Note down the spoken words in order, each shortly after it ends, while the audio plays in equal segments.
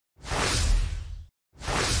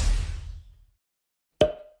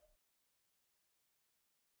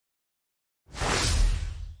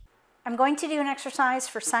I'm going to do an exercise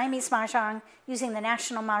for Siamese Mah Jongg using the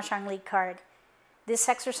National Mah Jongg League card. This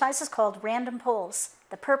exercise is called random pulls.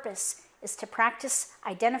 The purpose is to practice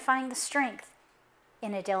identifying the strength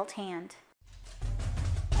in a dealt hand.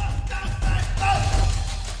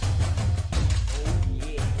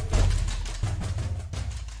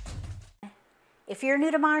 If you're new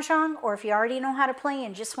to Mah Jongg, or if you already know how to play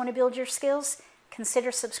and just want to build your skills,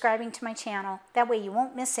 consider subscribing to my channel. That way you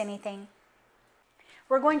won't miss anything.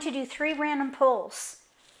 We're going to do 3 random pulls,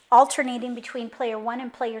 alternating between player 1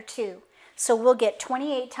 and player 2. So we'll get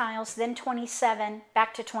 28 tiles, then 27,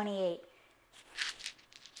 back to 28.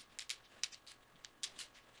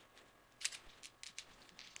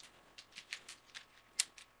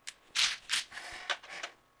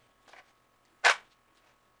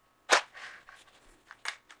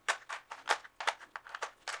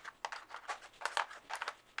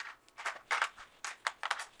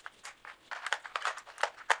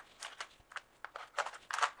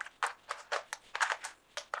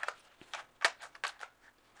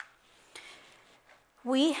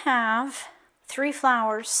 We have 3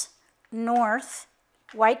 flowers, north,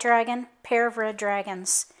 white dragon, pair of red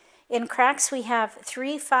dragons. In cracks we have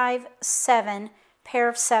 3, 5, 7, pair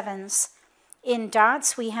of 7s. In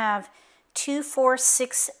dots we have 2, 4,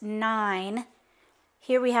 6, 9.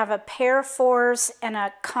 Here we have a pair of 4s and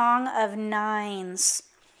a Kong of 9s.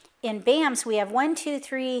 In bams we have 1, 2,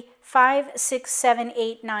 3, 5, 6, 7,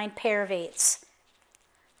 8, 9, pair of 8s.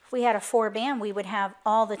 If we had a 4 bam, we would have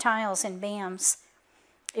all the tiles in bams.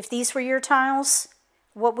 If these were your tiles,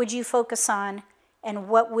 what would you focus on, and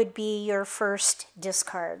what would be your first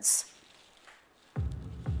discards?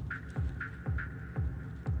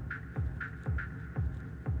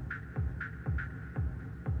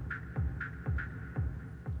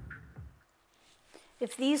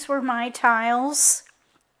 If these were my tiles,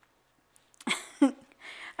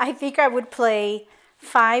 I think I would play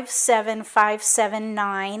 5, 7, 5, 7,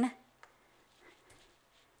 9.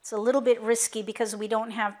 It's a little bit risky because we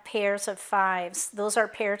don't have pairs of 5s. Those are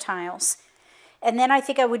pair tiles. And then I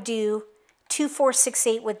think I would do 2, 4, 6,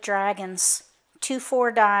 8 with dragons. 2,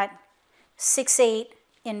 4 dot, 6, 8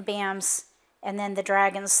 in bams, and then the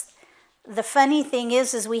dragons. The funny thing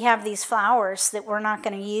is we have these flowers that we're not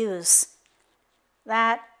going to use.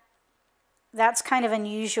 That's kind of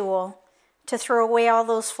unusual to throw away all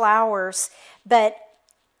those flowers. But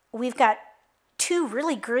we've got 2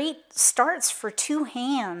 really great starts for 2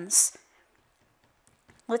 hands.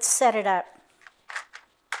 Let's set it up.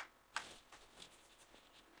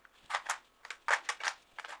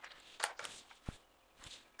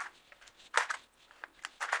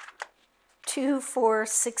 Two, 4,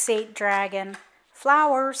 6, 8 dragon,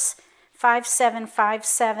 flowers, 5, 7, 5,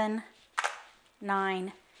 7,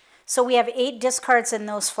 9. So we have 8 discards in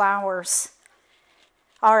those flowers.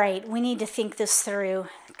 All right, we need to think this through.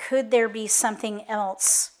 Could there be something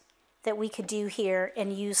else that we could do here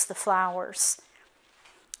and use the flowers?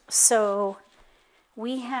 So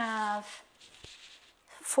we have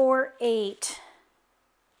 4, 8,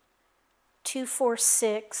 2, 4,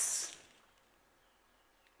 6,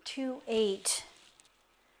 2, 8.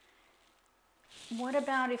 What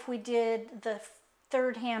about if we did the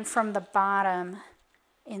 3rd hand from the bottom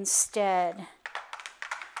instead?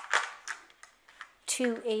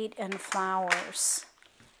 2, 8, and flowers.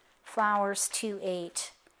 Flowers, 2,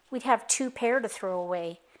 8. We'd have 2 pair to throw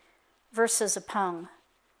away versus a pung.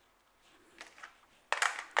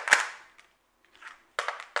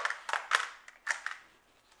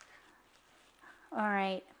 All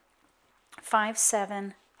right, 5,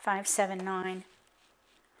 7, 5, 7, 9.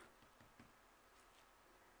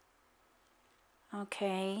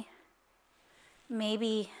 Okay,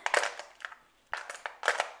 maybe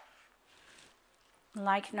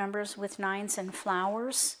like numbers with 9s and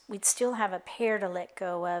flowers, we'd still have a pair to let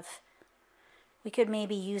go of. We could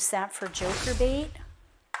maybe use that for joker bait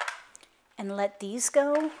and let these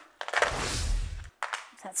go.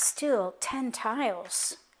 That's still 10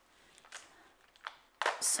 tiles.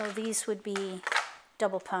 So these would be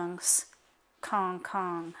double pungs. Kong,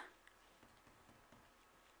 Kong.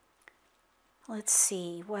 Let's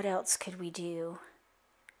see, what else could we do?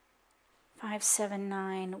 5, 7,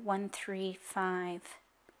 9, 1, 3, 5,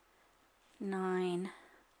 9.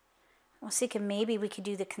 I was thinking maybe we could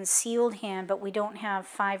do the concealed hand, but we don't have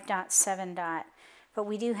 5 dot, 7 dot. But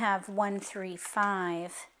we do have 1, 3,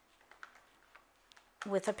 5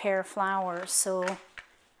 with a pair of flowers. So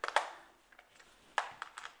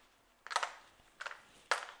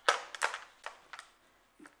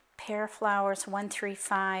pair of flowers, 1, 3,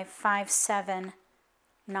 5, 5, 7,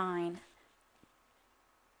 9.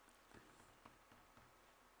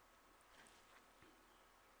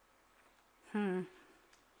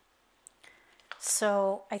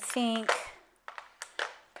 So I think,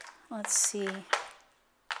 let's see.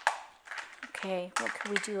 Okay, what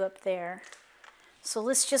could we do up there? So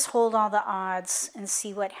let's just hold all the odds and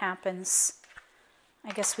see what happens.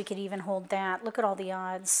 I guess we could even hold that. Look at all the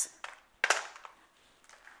odds.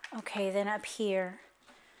 Okay, then up here,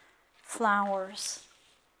 flowers.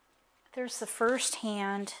 There's the first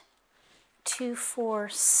hand, 2, 4,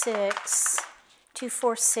 6. 2,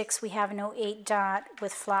 4, 6, we have no 8 dot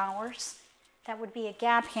with flowers. That would be a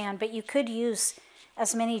gap hand, but you could use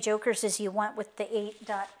as many jokers as you want with the 8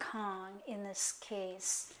 dot Kong in this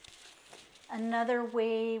case. Another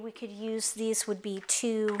way we could use these would be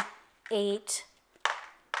 2, 8,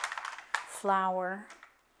 flower.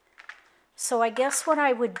 So I guess what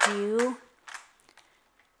I would do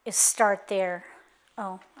is start there.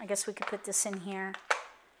 Oh, I guess we could put this in here.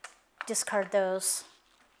 Discard those.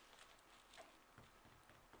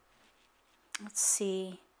 Let's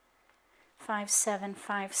see. 5, 7,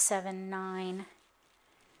 5, 7, 9.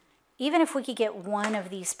 Even if we could get one of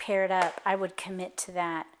these paired up, I would commit to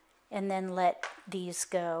that and then let these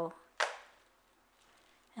go.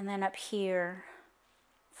 And then up here,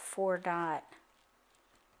 4 dot.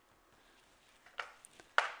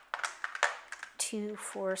 2,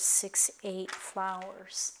 4, 6, 8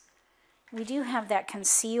 flowers. We do have that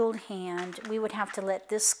concealed hand. We would have to let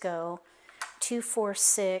this go. 2, 4,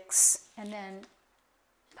 6, and then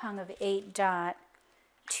pung of 8 dot.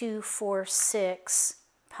 2, 4, 6,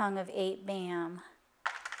 pung of 8 bam.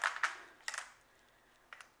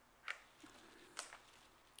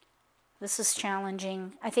 This is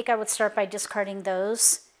challenging. I think I would start by discarding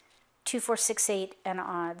those. 2, 4, 6, 8, and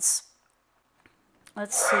odds.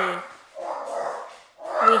 Let's see.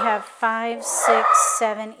 We have 5, 6,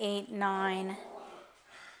 7, 8, 9.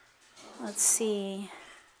 Let's see.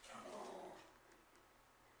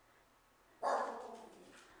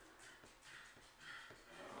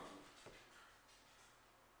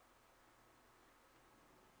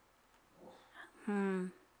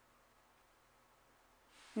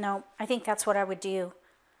 No, I think that's what I would do.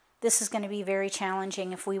 This is going to be very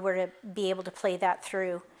challenging if we were to be able to play that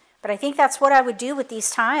through. But I think that's what I would do with these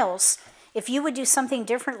tiles. If you would do something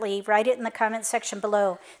differently, write it in the comment section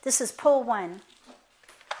below. This is pull 1.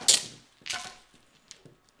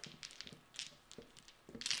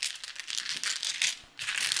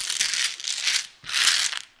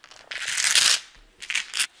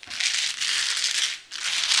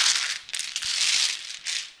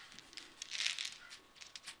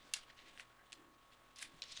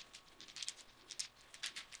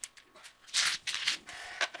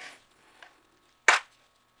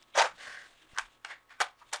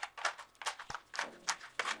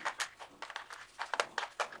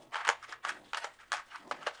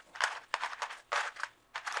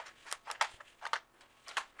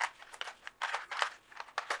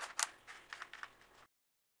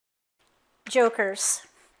 Jokers,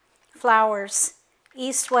 flowers,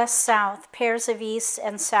 east, west, south, pairs of easts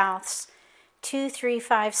and souths, 2, 3,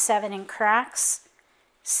 5, 7 in cracks,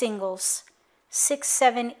 singles, 6,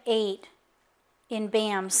 7, 8 in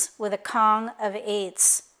bams with a Kong of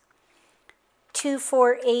 8s, 2,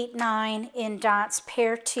 4, 8, 9 in dots,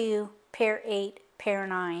 pair 2, pair 8, pair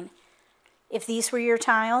 9. If these were your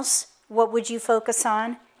tiles, what would you focus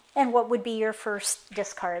on and what would be your first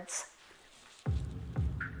discards?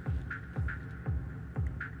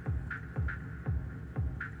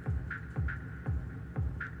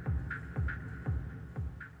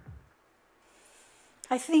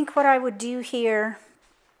 I think what I would do here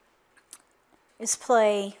is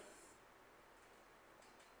play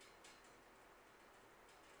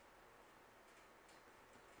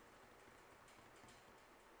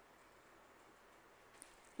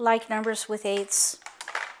like numbers with 8s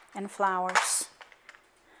and flowers.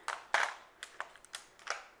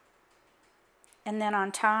 And then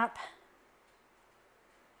on top,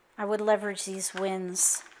 I would leverage these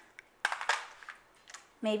winds.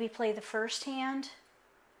 Maybe play the first hand,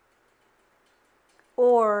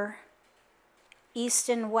 or east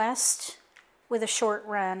and west with a short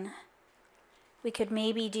run. We could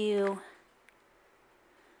maybe do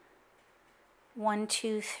 1,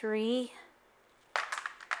 2, 3.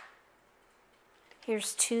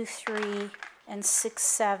 Here's 2, 3, and 6,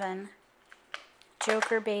 7.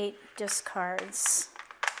 Joker bait discards.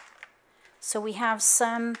 So we have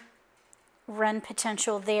some run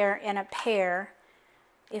potential there in a pair.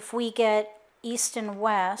 If we get east and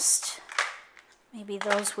west, maybe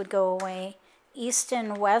those would go away. East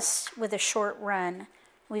and west with a short run.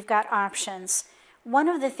 We've got options. One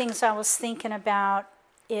of the things I was thinking about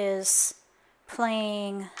is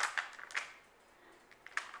playing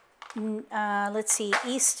let's see,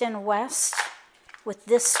 east and west with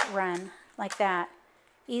this run, like that.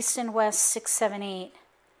 East and west, 6, 7, 8.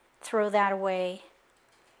 Throw that away.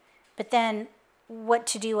 But then what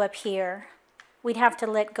to do up here? We'd have to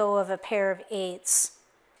let go of a pair of 8s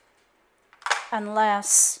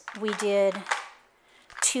unless we did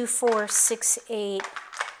 2, 4, 6, 8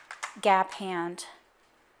 gap hand.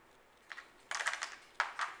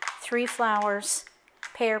 3 flowers,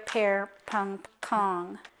 pair, pair, pung,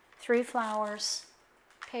 kong. 3 flowers,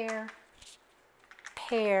 pair,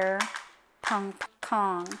 pair, pung,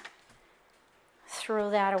 kong. Throw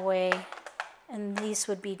that away, and these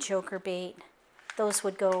would be joker bait. Those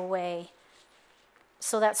would go away.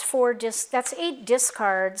 So that's 8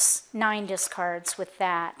 discards, 9 discards with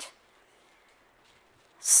that.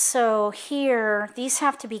 So here, these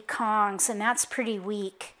have to be kongs, and that's pretty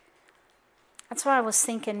weak. That's why I was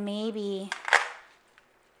thinking maybe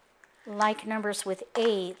like numbers with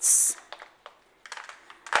 8s.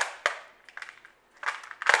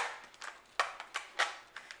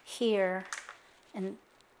 Here, and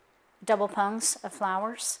double pungs of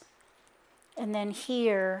flowers. And then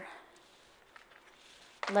here,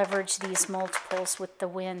 leverage these multiples with the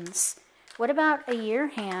winds. What about a year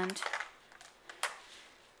hand?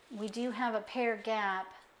 We do have a pair gap,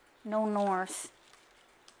 no north.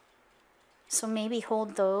 So maybe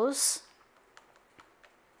hold those.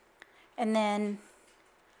 And then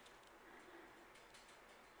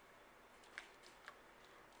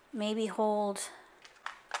maybe hold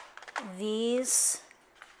these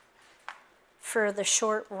for the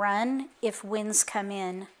short run if winds come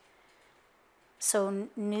in. So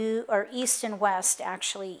new, or east and west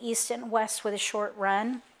actually, east and west with a short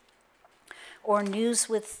run, or news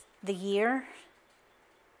with the year.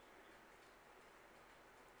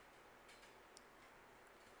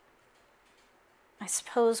 I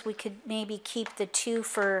suppose we could maybe keep the 2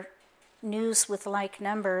 for news with like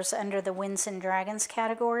numbers under the winds and dragons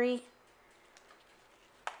category.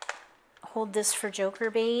 Hold this for joker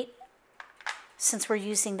bait. Since we're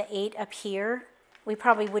using the 8 up here, we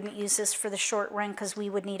probably wouldn't use this for the short run because we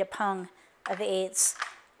would need a pung of 8s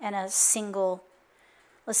and a single,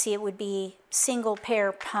 let's see, it would be single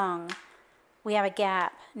pair pung. We have a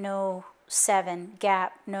gap, no 7,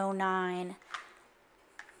 gap, no 9.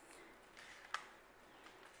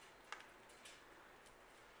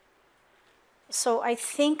 So I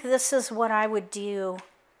think this is what I would do.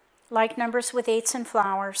 Like numbers with 8s and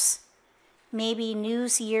flowers, maybe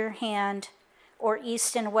news, year, hand, or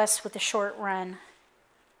east and west with a short run.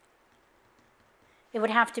 It would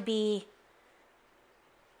have to be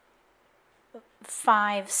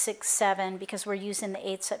 5, 6, 7 because we're using the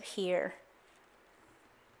 8s up here.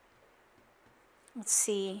 Let's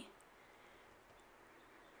see.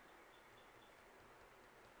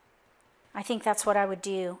 I think that's what I would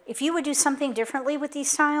do. If you would do something differently with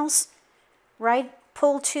these tiles,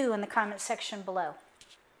 pull 2 in the comment section below.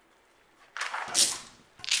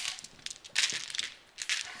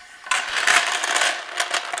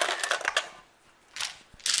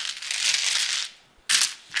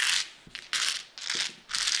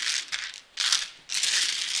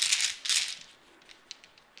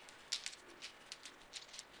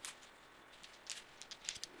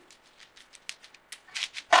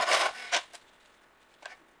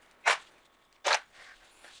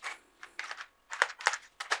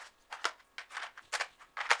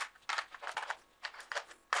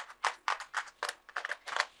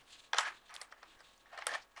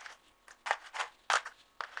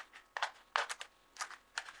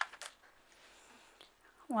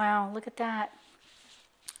 Wow, look at that.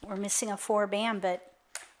 We're missing a 4 bam, but,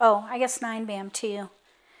 oh, I guess 9 bam too.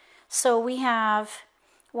 So we have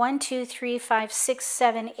 1, 2, 3, 5, 6,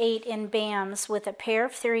 7, 8 in bams with a pair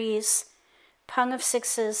of 3s, pung of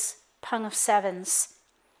 6s, pung of 7s.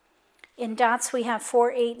 In dots we have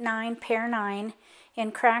 4, 8, 9, pair 9.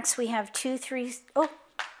 In cracks we have 2, 3,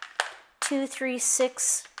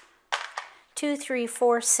 6, 2, 3,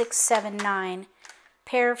 4, 6, 7, 9.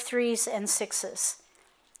 Pair of 3s and 6s.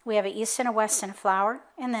 We have an east and a west and a flower,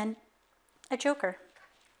 and then a joker.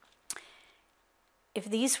 If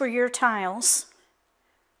these were your tiles,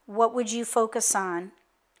 what would you focus on,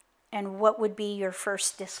 and what would be your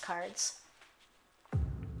first discards?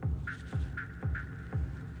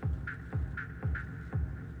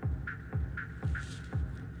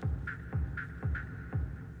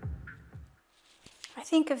 I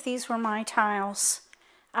think if these were my tiles,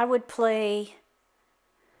 I would play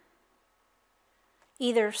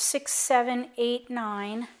either 6, 7, 8,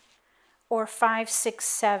 9, or 5, 6,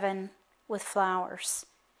 7 with flowers.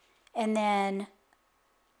 And then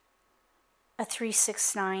a 3,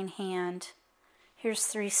 6, 9 hand. Here's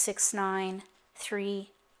 3, 6, 9, 3,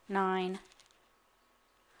 9.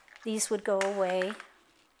 These would go away.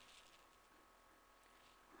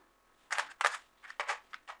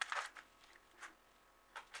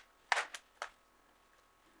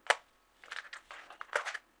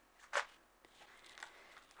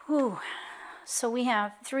 Whew. So we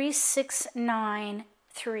have 3, 6, 9,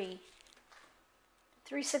 3.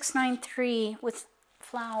 3, 6, 9, 3 with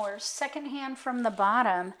flowers. Second hand from the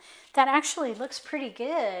bottom. That actually looks pretty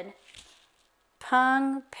good.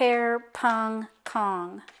 Pung, pair, pung,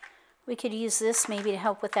 kong. We could use this maybe to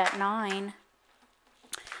help with that 9.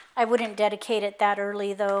 I wouldn't dedicate it that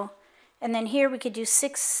early though. And then here we could do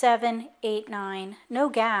 6, 7, 8, 9. No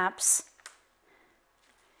gaps.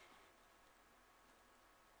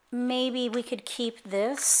 Maybe we could keep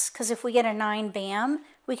this, because if we get a 9 bam,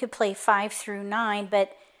 we could play 5 through 9,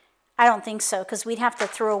 but I don't think so, because we'd have to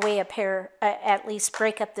throw away a pair, at least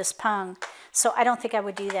break up this pung. So I don't think I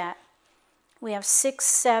would do that. We have 6,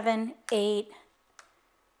 7, 8,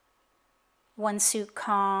 1 suit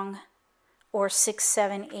kong, or 6,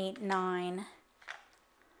 7, 8, 9.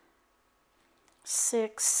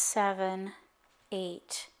 6, 7,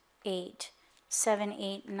 8, 8, 7,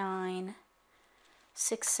 8, 9.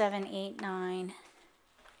 6, 7, 8, 9.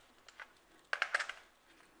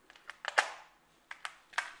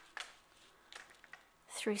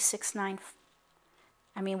 Three, 6, 9.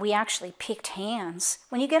 I mean, we actually picked hands.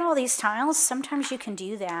 When you get all these tiles, sometimes you can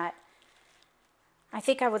do that. I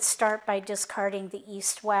think I would start by discarding the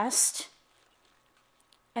east-west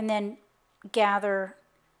and then gather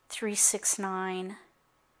 3, 6, 9.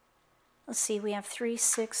 Let's see, we have 3,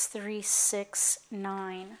 6, 3, 6,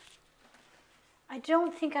 9. I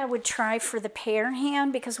don't think I would try for the pair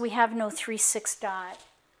hand because we have no 3, 6 dot.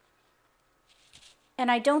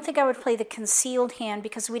 And I don't think I would play the concealed hand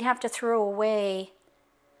because we'd have to throw away,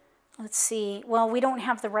 let's see, well, we don't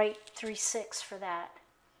have the right 3, 6 for that.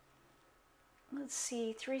 Let's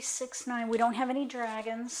see, 3, 6, 9, we don't have any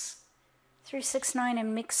dragons. 3, 6, 9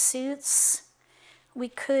 and mixed suits. We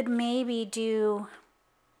could maybe do,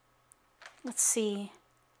 let's see,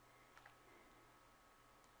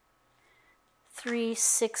 3,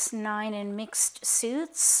 6, 9 in mixed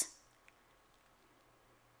suits.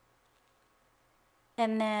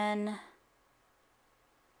 And then,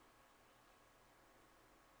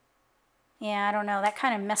 yeah, I don't know. That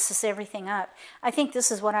kind of messes everything up. I think this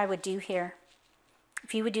is what I would do here.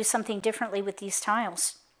 If you would do something differently with these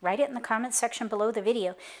tiles, write it in the comment section below the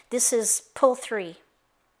video. This is pull 3.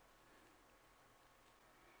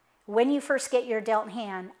 When you first get your dealt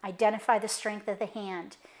hand, identify the strength of the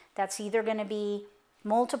hand. That's either going to be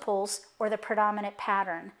multiples or the predominant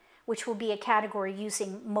pattern, which will be a category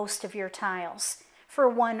using most of your tiles for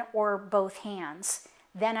one or both hands.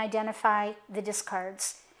 Then identify the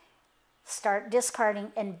discards. Start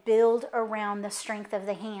discarding and build around the strength of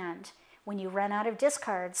the hand. When you run out of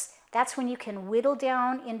discards, that's when you can whittle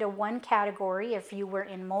down into one category if you were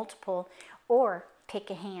in multiple, or pick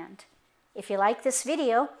a hand. If you like this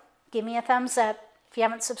video, give me a thumbs up. If you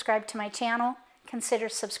haven't subscribed to my channel, consider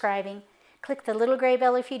subscribing. Click the little gray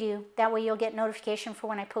bell if you do. That way you'll get notification for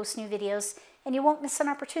when I post new videos, and you won't miss an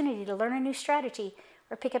opportunity to learn a new strategy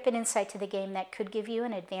or pick up an insight to the game that could give you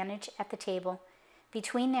an advantage at the table.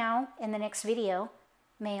 Between now and the next video,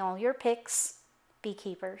 may all your picks be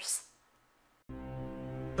keepers.